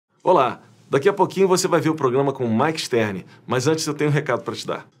Olá, daqui a pouquinho você vai ver o programa com o Mike Stern, mas antes eu tenho um recado para te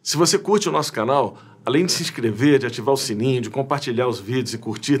dar. Se você curte o nosso canal, além de se inscrever, de ativar o sininho, de compartilhar os vídeos e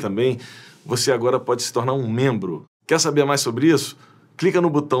curtir também, você agora pode se tornar um membro. Quer saber mais sobre isso? Clica no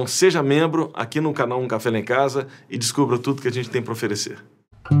botão Seja Membro aqui no canal Um Café lá em Casa e descubra tudo que a gente tem para oferecer.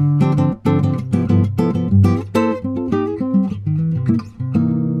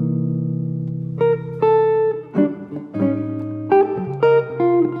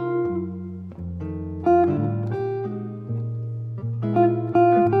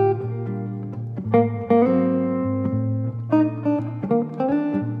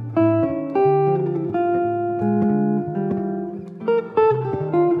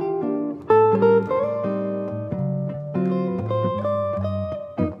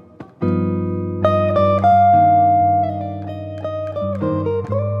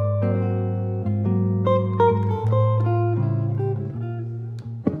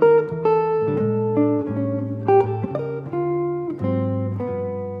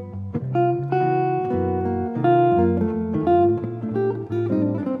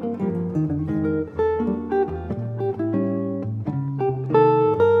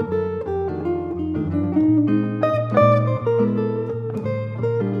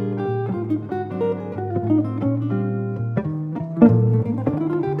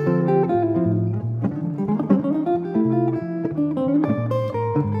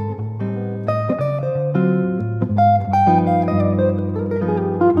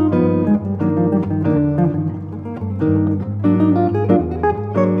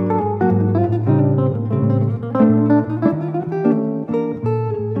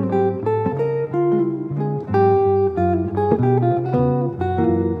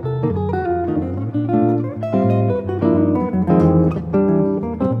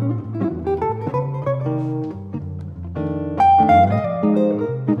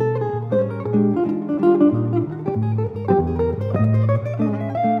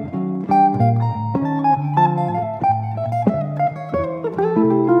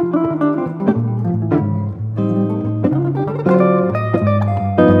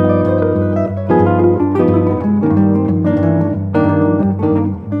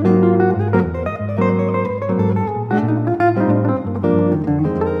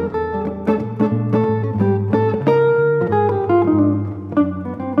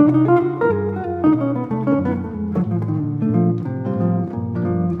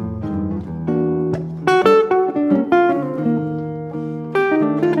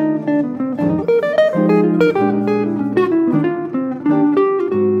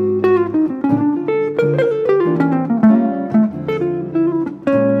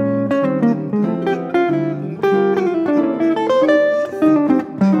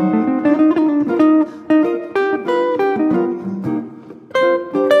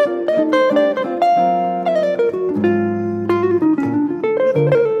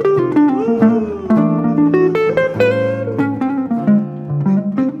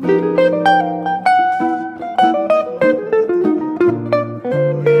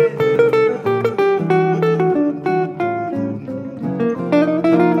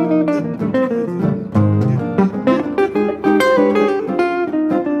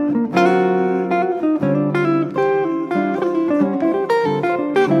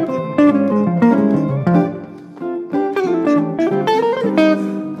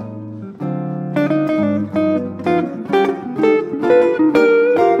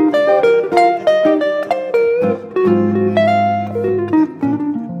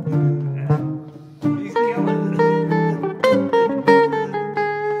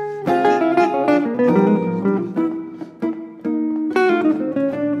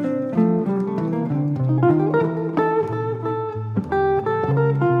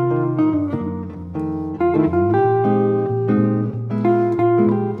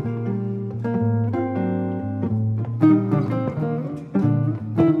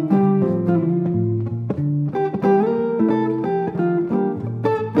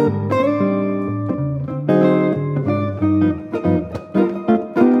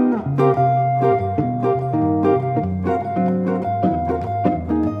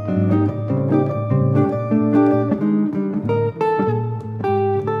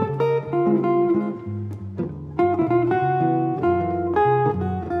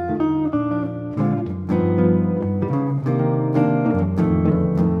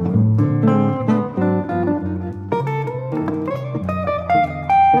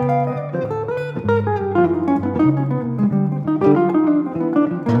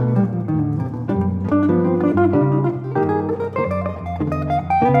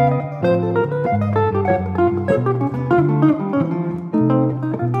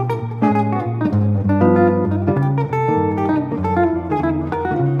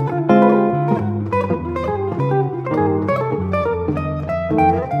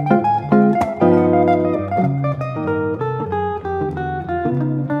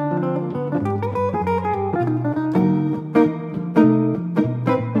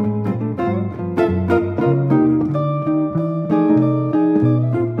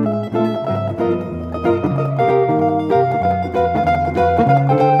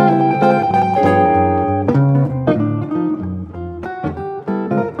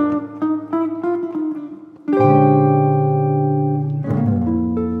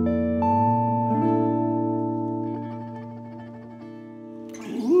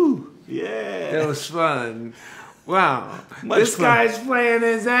 That was fun. Wow. This fun. guy's playing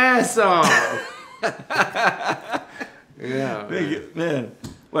his ass off. Yeah. Thank you, man.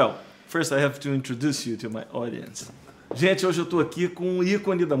 Well, first I have to introduce you to my audience. Gente, hoje eu estou aqui com um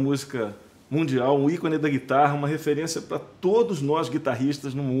ícone da música mundial, um ícone da guitarra, uma referência para todos nós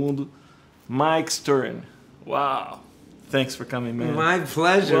guitarristas no mundo, Mike Stern. Wow. Thanks for coming, man. My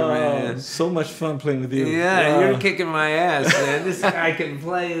pleasure, Wow. man. So much fun playing with you. Yeah, Wow. you're kicking my ass, man. This guy can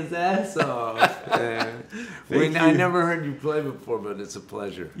play his ass off. Man. I never heard you play before, but it's a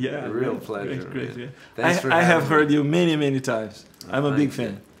pleasure. Yeah, a real great, pleasure. Great, yeah. Thanks for I have having heard me. you many, many times. I'm a big Thank you.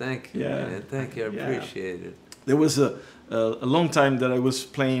 fan. Thank you, Yeah. man. Thank you. I Yeah. appreciate it. There was a long time that I was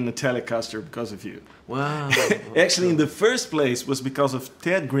playing a Telecaster because of you. Wow. Actually, in the first place was because of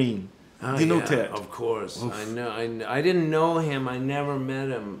Ted Green. Oh, Do you know yeah, Ted? Of course. Oof. I know. I didn't know him. I never met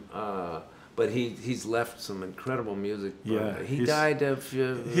him. But he's left some incredible music. Yeah, he died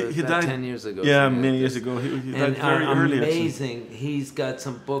he about died 10 years ago. Yeah, something many like years this. ago. He And died very early. amazing. He's got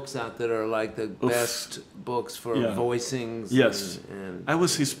some books out that are like the best books for Yeah. voicings. Yes. And I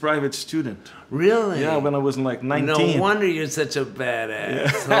was his private student. really? Yeah, when I was like 19. No wonder you're such a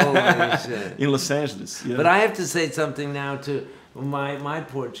badass. Holy shit. In Los Angeles. Yeah. But I have to say something now to my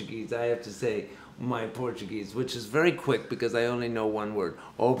Portuguese. I have to say my Portuguese, which is very quick because I only know one word.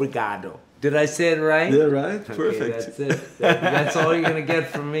 Obrigado. Did I say it right? Yeah, right? Okay, Perfect. that's it. That's all you're going to get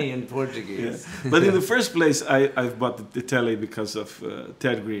from me in Portuguese. Yeah. But in the first place, I bought the tele because of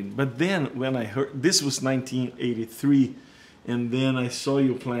Ted Green. But then when I heard, this was 1983, and then I saw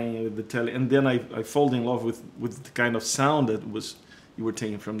you playing with the tele, and then I fell in love with the kind of sound that you were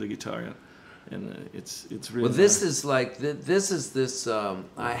taking from the guitar. And it's really Well, this is like,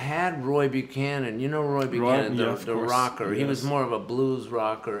 I had Roy Buchanan. You know Roy Buchanan, yeah, of the course. rocker. He Yes. was more of a blues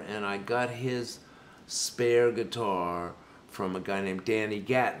rocker, and I got his spare guitar from a guy named Danny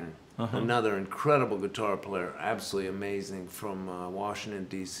Gatton, another incredible guitar player, absolutely amazing, from Washington,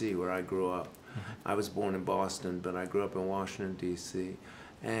 D.C., where I grew up. I was born in Boston, but I grew up in Washington, D.C.,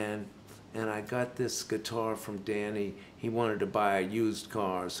 and I got this guitar from Danny. He wanted to buy a used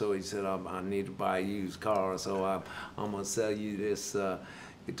car, so he said, I need to buy a used car, so I'm going to sell you this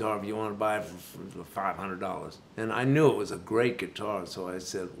guitar if you want to buy it for $500. And I knew it was a great guitar, so I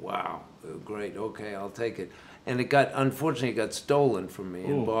said, wow, great, okay, I'll take it. And unfortunately, it got stolen from me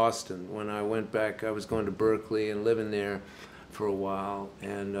in Boston. When I went back, I was going to Berkeley and living there for a while,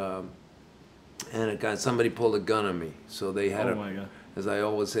 and somebody pulled a gun on me, so they had my God. As I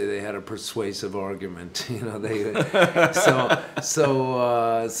always say, they had a persuasive argument. You know,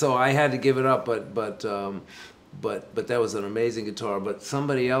 so I had to give it up. But that was an amazing guitar. But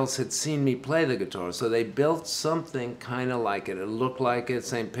somebody else had seen me play the guitar, so they built something kind of like it. It looked like it,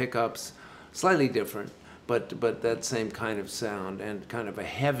 same pickups, slightly different, but that same kind of sound and kind of a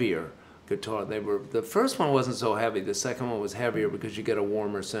heavier guitar. The first one wasn't so heavy. The second one was heavier because you get a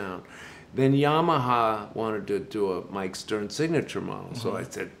warmer sound. Then Yamaha wanted to do a Mike Stern signature model, so I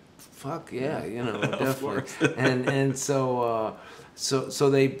said, "Fuck yeah, you know, definitely." and so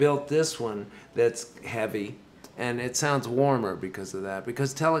they built this one that's heavy, and it sounds warmer because of that.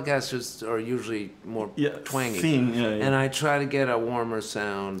 Because Telecasters are usually more twangy, thin, and I try to get a warmer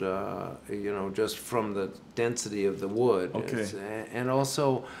sound, you know, just from the density of the wood. Okay. And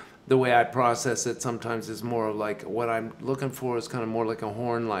also, the way I process it sometimes is more like what I'm looking for is kind of more like a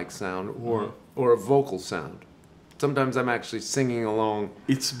horn-like sound or a vocal sound. Sometimes I'm actually singing along.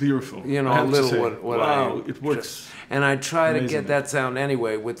 It's beautiful. You know, I a have to little say. what wow, it works. And I try to Amazing. get that sound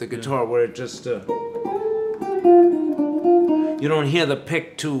anyway with the guitar, where it just you don't hear the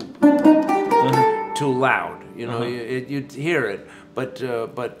pick too loud. You know, you hear it. But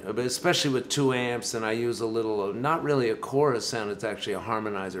especially with 2 amps, and I use a little, not really a chorus sound, it's actually a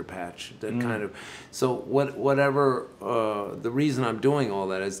harmonizer patch that kind of, so whatever, the reason I'm doing all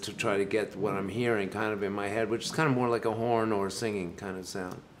that is to try to get what I'm hearing kind of in my head, which is kind of more like a horn or singing kind of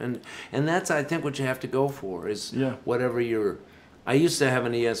sound. And that's, I think, what you have to go for is whatever I used to have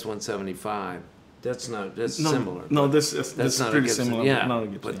an ES-175, That's no, similar. No, that's not pretty a Gibson. similar. Yeah, not a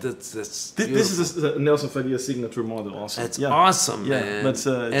Gibson. but that's this is a Nelson Faria signature model also. It's awesome, man. But,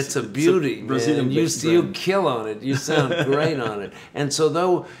 it's a beauty, a Brazilian man. You kill on it. You sound great on it. And so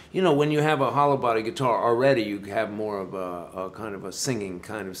though, you know, when you have a hollow body guitar already, you have more of a kind of a singing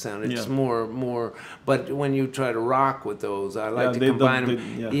kind of sound. It's more. But when you try to rock with those, I like to combine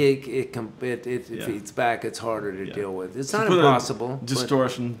them. It feeds back. It's harder to deal with. It's not impossible.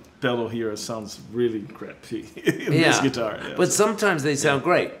 Distortion pedal here sounds really crappy in this guitar. Yeah, but sometimes they sound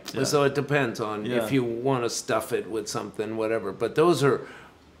great. So it depends on if you want to stuff it with something, whatever. But those are,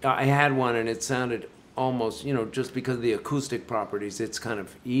 I had one and it sounded almost, you know, just because of the acoustic properties, it's kind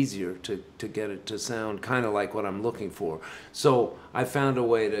of easier to get it to sound kind of like what I'm looking for. So I found a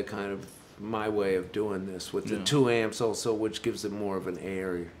way to kind of, my way of doing this with the 2 amps also, which gives it more of an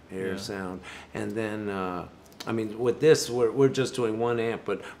air sound. And then, I mean, with this, we're just doing 1 amp,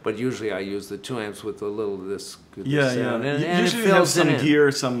 but usually I use the 2 amps with a little of this sound. And usually you have some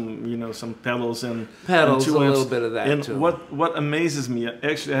gear, some pedals and 2 amps. A little bit of that and too. What amazes me,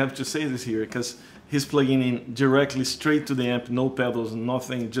 actually I have to say this here, because he's plugging in directly straight to the amp, no pedals,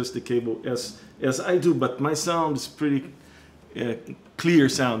 nothing, just the cable as I do, but my sound is pretty clear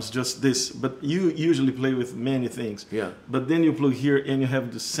sounds, just this. But you usually play with many things. Yeah. But then you plug here and you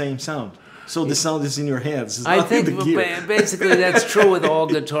have the same sound. So the sound is in your hands. I think basically that's true with all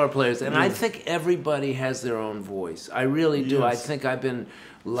guitar players, and I think everybody has their own voice. I really do. I think I've been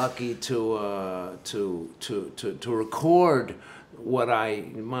lucky to record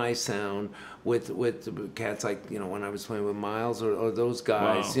my sound with the cats, like, you know, when I was playing with Miles or those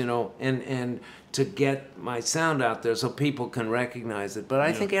guys, you know, and to get my sound out there so people can recognize it. But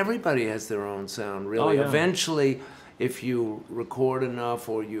I think everybody has their own sound, really. Eventually, if you record enough,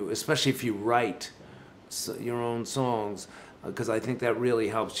 or especially if you write your own songs, because I think that really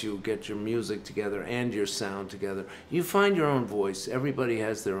helps you get your music together and your sound together. You find your own voice. Everybody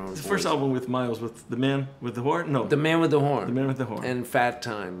has their own voice. The first album with Miles, with The Man with the Horn? No. The Man with the Horn. The Man with the Horn. And Fat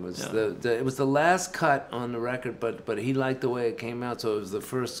Time was it was the last cut on the record, but he liked the way it came out, so it was the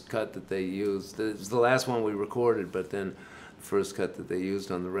first cut that they used. It was the last one we recorded, but then the first cut that they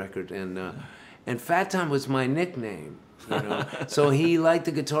used on the record. And Fat Time was my nickname. You know, so he liked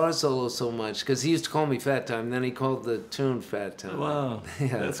the guitar solo so much because he used to call me Fat Time. Then he called the tune Fat Time. Wow,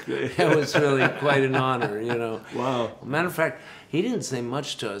 that's great. It was really quite an honor, you know. Wow. Matter of fact, he didn't say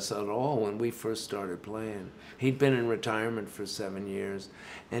much to us at all when we first started playing. He'd been in retirement for 7 years,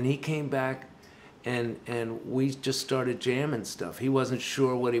 and he came back, and we just started jamming stuff. He wasn't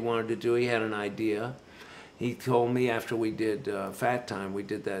sure what he wanted to do. He had an idea. He told me after we did Fat Time, we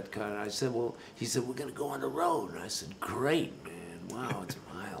did that cut. I said, well, he said, we're going to go on the road. And I said, great, man. Wow, it's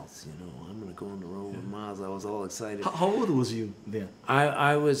Miles, you know. I'm going to go on the road with Miles. I was all excited. How old was you then?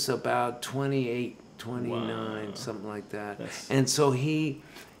 I was about 28, 29, something like that. And so he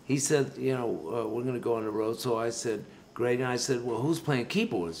said, you know, we're going to go on the road. So I said, great. And I said, well, who's playing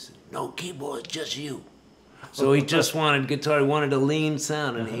keyboards? No keyboards, just you. So he just wanted guitar. He wanted a lean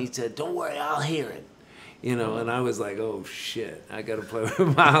sound. And he said, don't worry, I'll hear it. You know, and I was like, oh shit, I got to play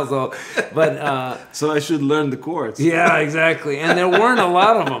with Miles. But so I should learn the chords. Yeah, exactly. And there weren't a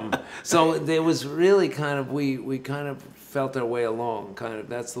lot of them, so there was really kind of we kind of felt our way along. Kind of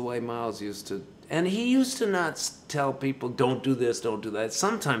that's the way Miles used to, and he used to not tell people don't do this, don't do that.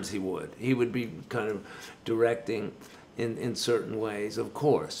 Sometimes he would. He would be kind of directing in certain ways, of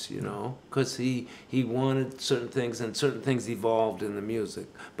course, you know, because he wanted certain things, and certain things evolved in the music.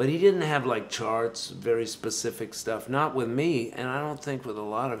 But he didn't have like charts, very specific stuff, not with me, and I don't think with a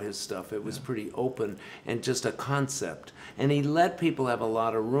lot of his stuff. It was pretty open and just a concept. And he let people have a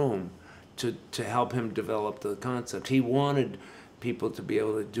lot of room to help him develop the concept. He wanted people to be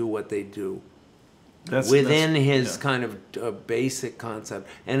able to do what they do. Within his kind of basic concept,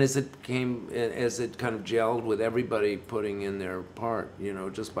 and as it kind of gelled with everybody putting in their part, you know,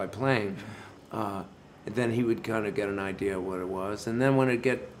 just by playing, then he would kind of get an idea of what it was, and then when it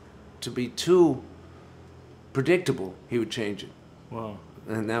get to be too predictable, he would change it. Wow.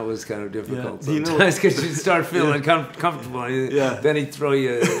 And that was kind of difficult sometimes because you start feeling comfortable. Then he'd throw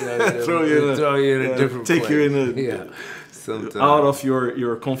you in a different place. Take you in a Sometimes. Out of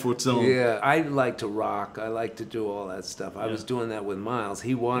your comfort zone. Yeah, I like to rock. I like to do all that stuff. I was doing that with Miles.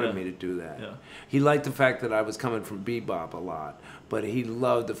 He wanted me to do that. Yeah. He liked the fact that I was coming from bebop a lot, but he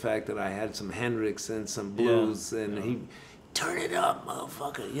loved the fact that I had some Hendrix and some blues, and he, turn it up,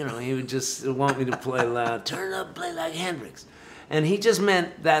 motherfucker. You know, he would just want me to play loud. Turn it up, play like Hendrix. And he just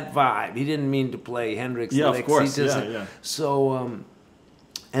meant that vibe. He didn't mean to play Hendrix licks. Of course. He just, So,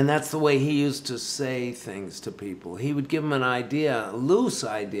 And that's the way he used to say things to people. He would give them an idea, a loose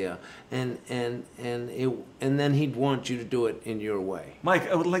idea, and then he'd want you to do it in your way. Mike,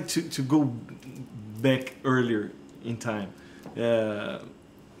 I would like to go back earlier in time,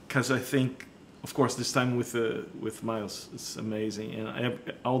 because I think, of course, this time with Miles, it's amazing, and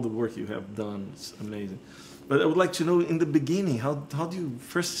all the work you have done is amazing. But I would like to know, in the beginning, how do you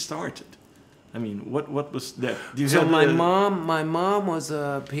first started? I mean, what was that? So my mom was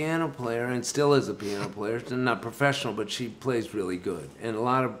a piano player and still is a piano player. Not professional, but she plays really good. And a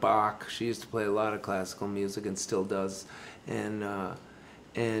lot of Bach. She used to play a lot of classical music and still does, and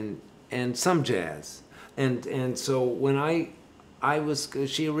some jazz. And so when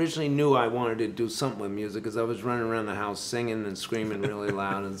she originally knew I wanted to do something with music because I was running around the house singing and screaming really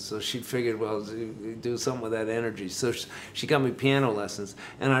loud, and so she figured, well, do something with that energy. So she got me piano lessons,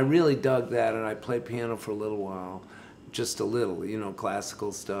 and I really dug that, and I played piano for a little while, just a little, you know,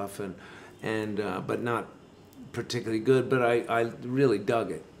 classical stuff, but not particularly good, but I really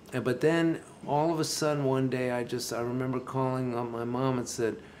dug it. But then all of a sudden one day I remember calling up my mom and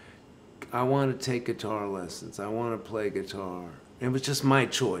said, I want to take guitar lessons. I want to play guitar. It was just my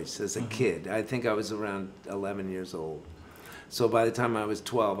choice as a kid. I think I was around 11 years old. So by the time I was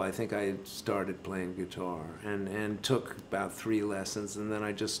 12, I think I had started playing guitar and took about 3 lessons, and then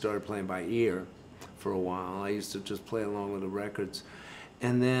I just started playing by ear for a while. I used to just play along with the records.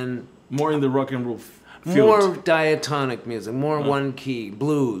 And then... More in the rock and roll field. More diatonic music, more one key,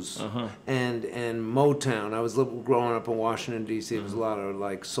 blues, and Motown. I was growing up in Washington, D.C. There was a lot of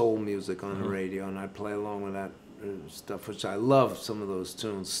like soul music on the radio, and I'd play along with that stuff, which I love some of those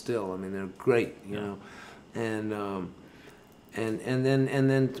tunes still. I mean, they're great, you know, and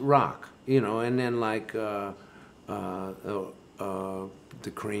then rock, you know, and then like the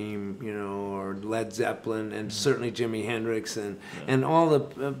Cream, you know, or Led Zeppelin, and certainly Jimi Hendrix, and all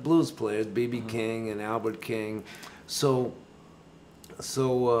the blues players, B.B. King and Albert King. So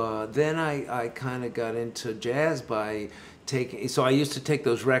then I kind of got into jazz by taking. So I used to take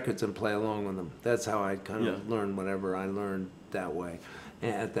those records and play along with them. That's how I kind of learned whatever I learned that way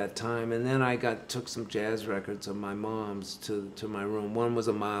at that time. And then I took some jazz records of my mom's to my room. One was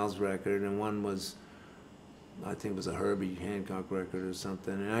a Miles record, and one was, I think it was a Herbie Hancock record or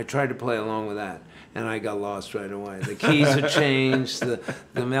something, and I tried to play along with that, and I got lost right away. The keys had changed,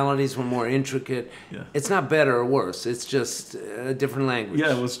 the melodies were more intricate. Yeah. It's not better or worse, it's just a different language.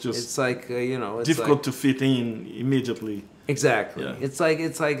 Yeah, it was just, it's like, you know, it's difficult like, to fit in immediately. Exactly. Yeah. It's like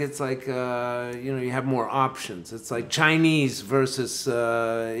you know, you have more options. It's like Chinese versus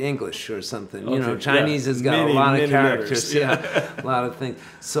English or something. Okay. You know, Chinese has got a lot of characters. A lot of things.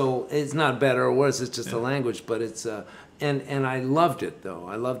 So it's not better or worse. It's just a language. But it's and I loved it though.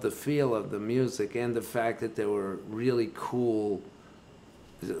 I loved the feel of the music and the fact that there were really cool,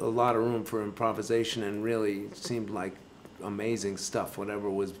 a lot of room for improvisation, and really seemed like amazing stuff. Whatever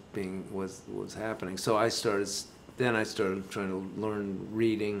was happening. So Then I started trying to learn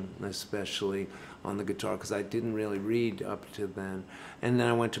reading, especially on the guitar, because I didn't really read up to then. And then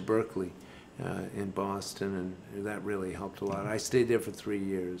I went to Berkeley in Boston, and that really helped a lot. I stayed there for 3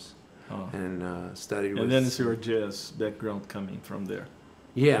 years and studied. And then it's your jazz background coming from there.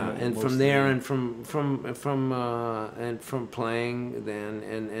 Yeah, and from there, and from playing then,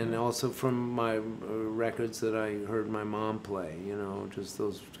 and also from my records that I heard my mom play, you know, just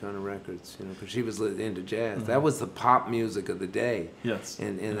those kind of records, you know, because she was into jazz. That was the pop music of the day. Yes.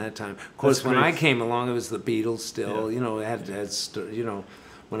 In that time, of course, when I came along, it was the Beatles still. You know, you know,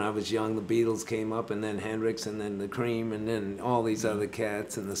 when I was young, the Beatles came up, and then Hendrix, and then the Cream, and then all these other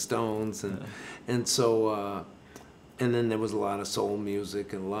cats, and the Stones, and so. And then there was a lot of soul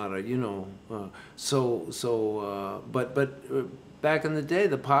music and a lot of, you know, but back in the day,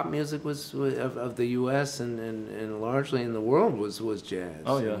 the pop music was of the U.S. and largely in the world was jazz.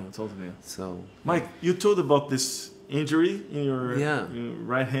 Oh yeah, totally. So, Mike, you told about this injury in your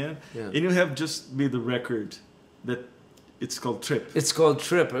right hand, and you have just made the record that it's called Trip. It's called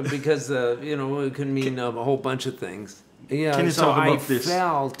Trip because you know, it can mean a whole bunch of things. Yeah, can you talk about this? I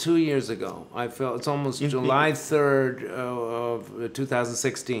fell 2 years ago. I fell. It's almost July 3rd of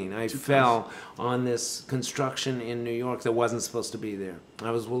 2016. I fell on this construction in New York that wasn't supposed to be there.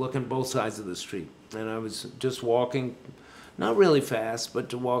 I was looking both sides of the street, and I was just walking, not really fast,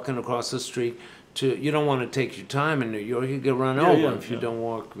 but walking across the street. You don't want to take your time in New York. You get run over if you don't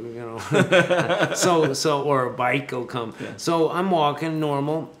walk, you know. so or a bike will come. Yeah. So I'm walking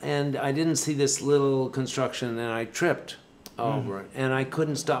normal, and I didn't see this little construction, and I tripped over it, and I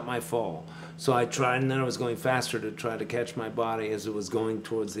couldn't stop my fall. So I tried, and then I was going faster to try to catch my body as it was going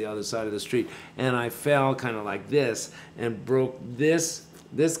towards the other side of the street, and I fell kind of like this and broke this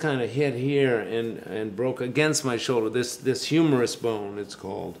this kind of hit here and broke against my shoulder. This humerus bone, it's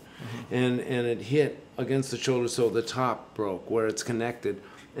called, and it hit against the shoulder, so the top broke where it's connected.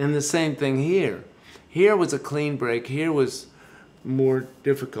 And the same thing here. Here was a clean break. Here was more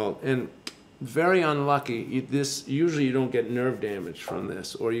difficult and very unlucky. Usually you don't get nerve damage from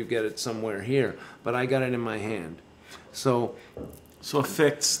this, or you get it somewhere here, but I got it in my hand. So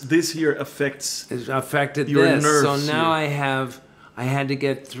this here affects it affected your this. nerves. So now I had to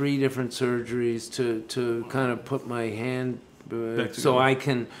get 3 different surgeries to kind of put my hand so I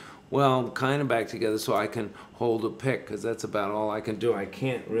can, well, kind of back together so I can hold a pick, because that's about all I can do. I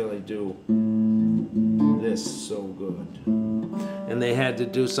can't really do this so good. And they had to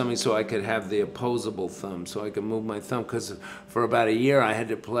do something so I could have the opposable thumb, so I could move my thumb, because for about a year I had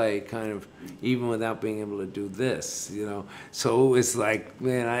to play kind of even without being able to do this, you know. So it was like,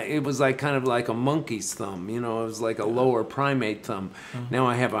 man, it was like kind of like a monkey's thumb, you know. It was like a lower primate thumb. Now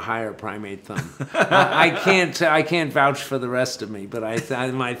I have a higher primate thumb. I can't vouch for the rest of me, but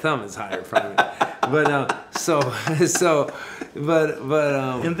my thumb is higher primate. But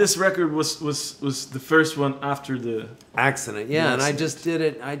and this record was the first one after the accident. Yeah, and I just did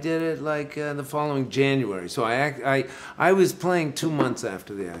it. I did it like the following January. So I was playing 2 months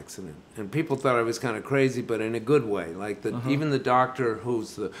after the accident, and people thought I was kind of crazy, but in a good way. Like even the doctor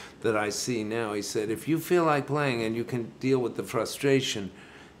that I see now, he said, if you feel like playing and you can deal with the frustration,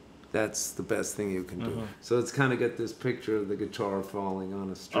 that's the best thing you can do. So it's kind of got this picture of the guitar falling on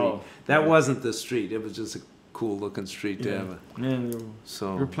a street. That wasn't the street. It was just a cool looking street to have. Man,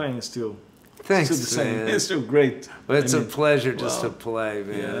 your playing is still. Thanks, still the same. man. It's still great. But it's a pleasure just to play,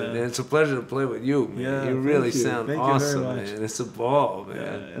 man. Yeah. And it's a pleasure to play with you, man. Yeah, you really sound thank awesome, you very much. man. It's a ball,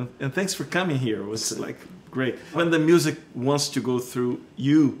 man. Yeah. And thanks for coming here. It was like great. When the music wants to go through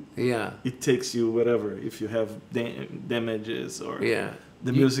you, it takes you whatever. If you have damages or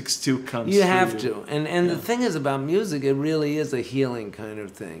the music still comes. You have to. And the thing is about music, it really is a healing kind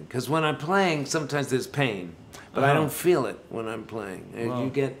of thing. Because when I'm playing, sometimes there's pain. But I don't feel it when I'm playing. You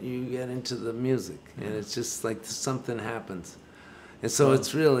get into the music, and it's just like something happens. And so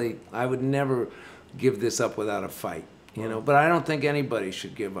it's really, I would never give this up without a fight, you know. But I don't think anybody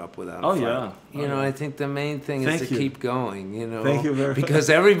should give up without a fight. You know, I think the main thing is to keep going, you know. Thank you very much. Because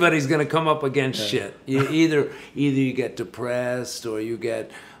everybody's going to come up against shit. You either you get depressed, or you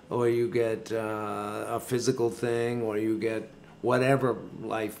get a physical thing, or you get whatever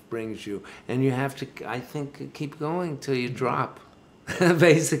life brings you, and you have to, I think, keep going till you drop.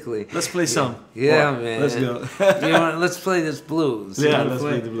 Basically. Let's play some. Yeah, man. Let's go. Let's play this blues. Yeah, let's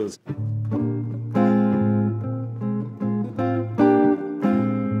play the blues.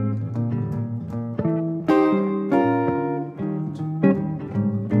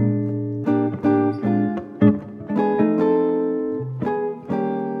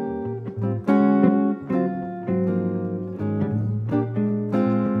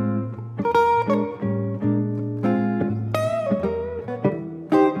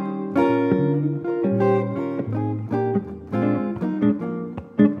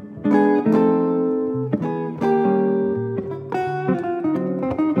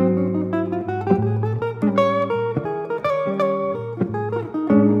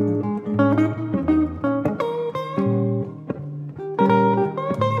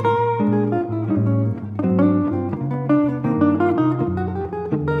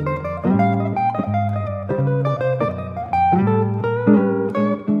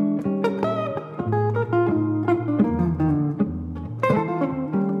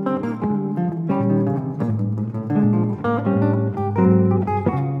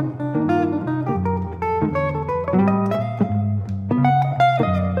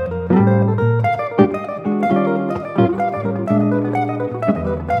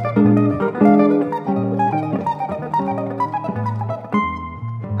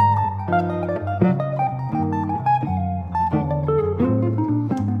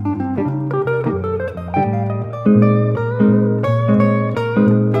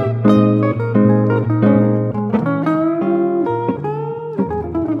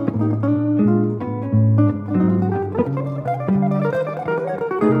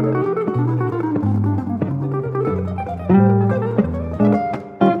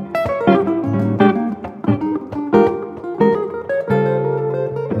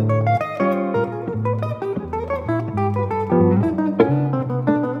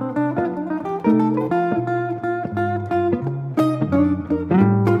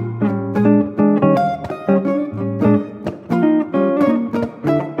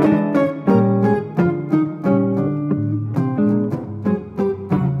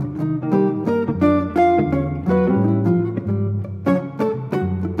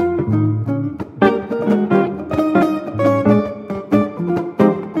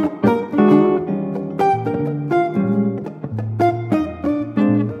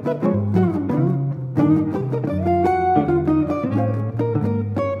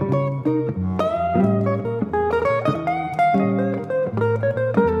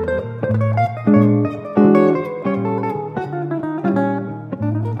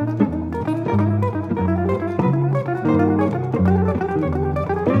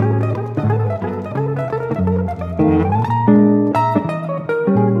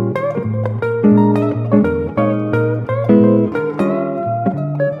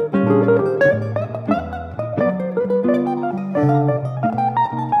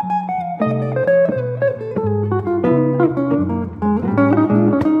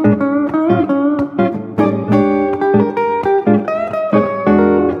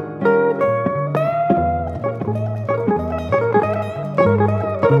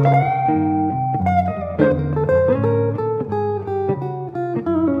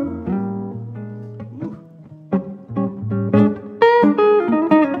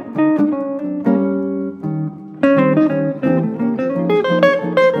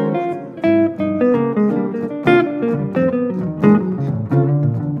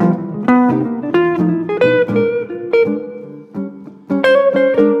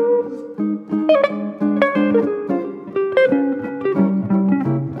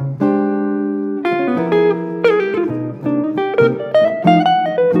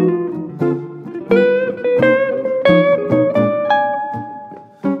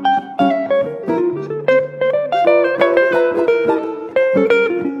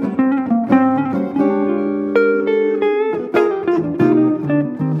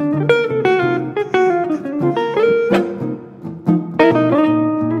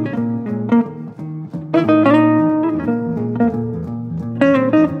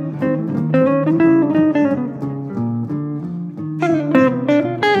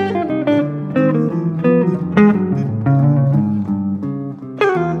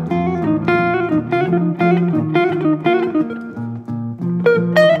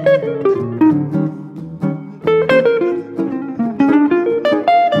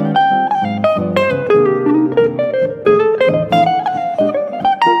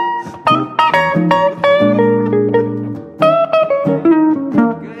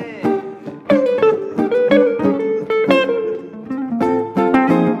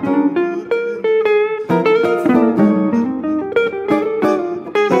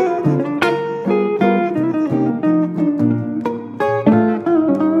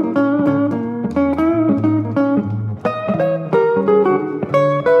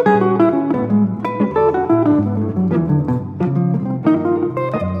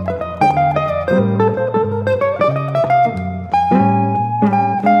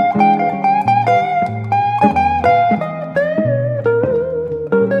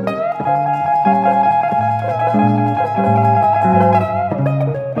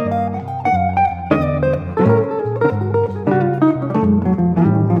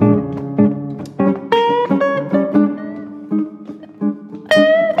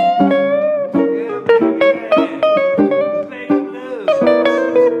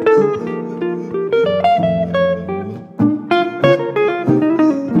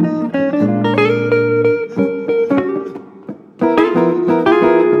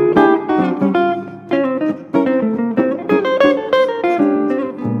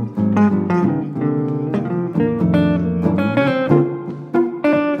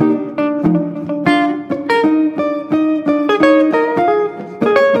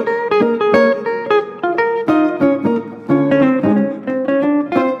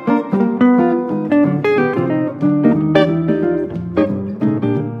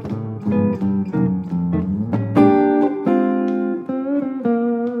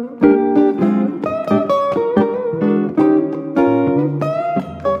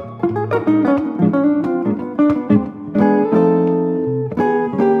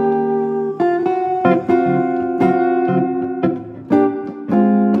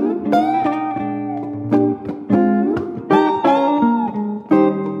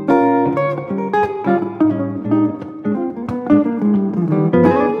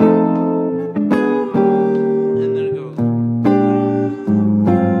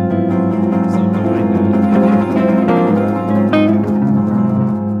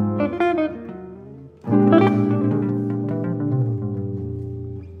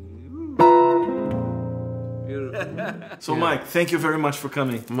 thank you very much for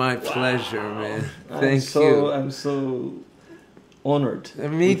coming. My pleasure, man. Thank you. I'm so honored.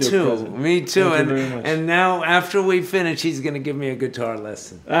 Me too. Me too. Thank you very much. And now, after we finish, he's going to give me a guitar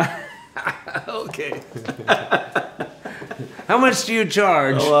lesson. Okay. How much do you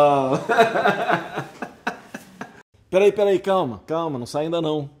charge? Wow. Peraí, calma, não sai ainda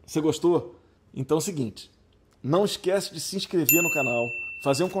não. Você gostou? Então é o seguinte, não esquece de se inscrever no canal,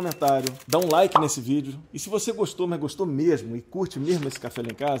 fazer um comentário, dar um like nesse vídeo. E se você gostou, mas gostou mesmo e curte mesmo esse Café Lá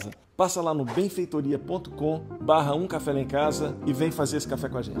em Casa, passa lá no benfeitoria.com/café lá em casa e vem fazer esse café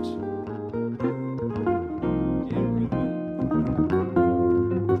com a gente.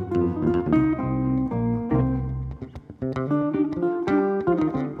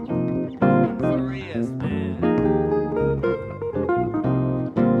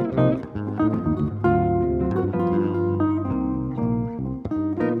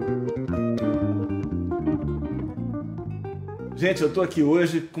 Gente, eu tô aqui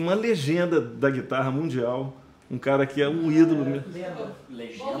hoje com uma legenda da guitarra mundial, um cara que é um ídolo mesmo.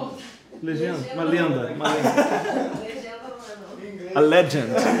 Legenda? Uma lenda. A legend.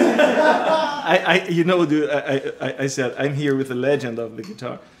 You know, I said I'm here with a legend of the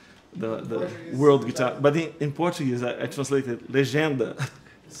guitar, the world guitar. But in Portuguese, I translated legenda,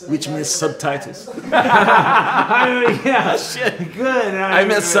 which means subtitles. Yeah, shit. Good.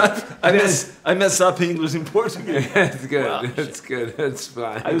 I mess up English in Portuguese. That's good. Wow. That's good. That's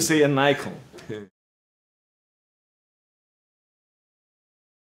fine. I would say an icon.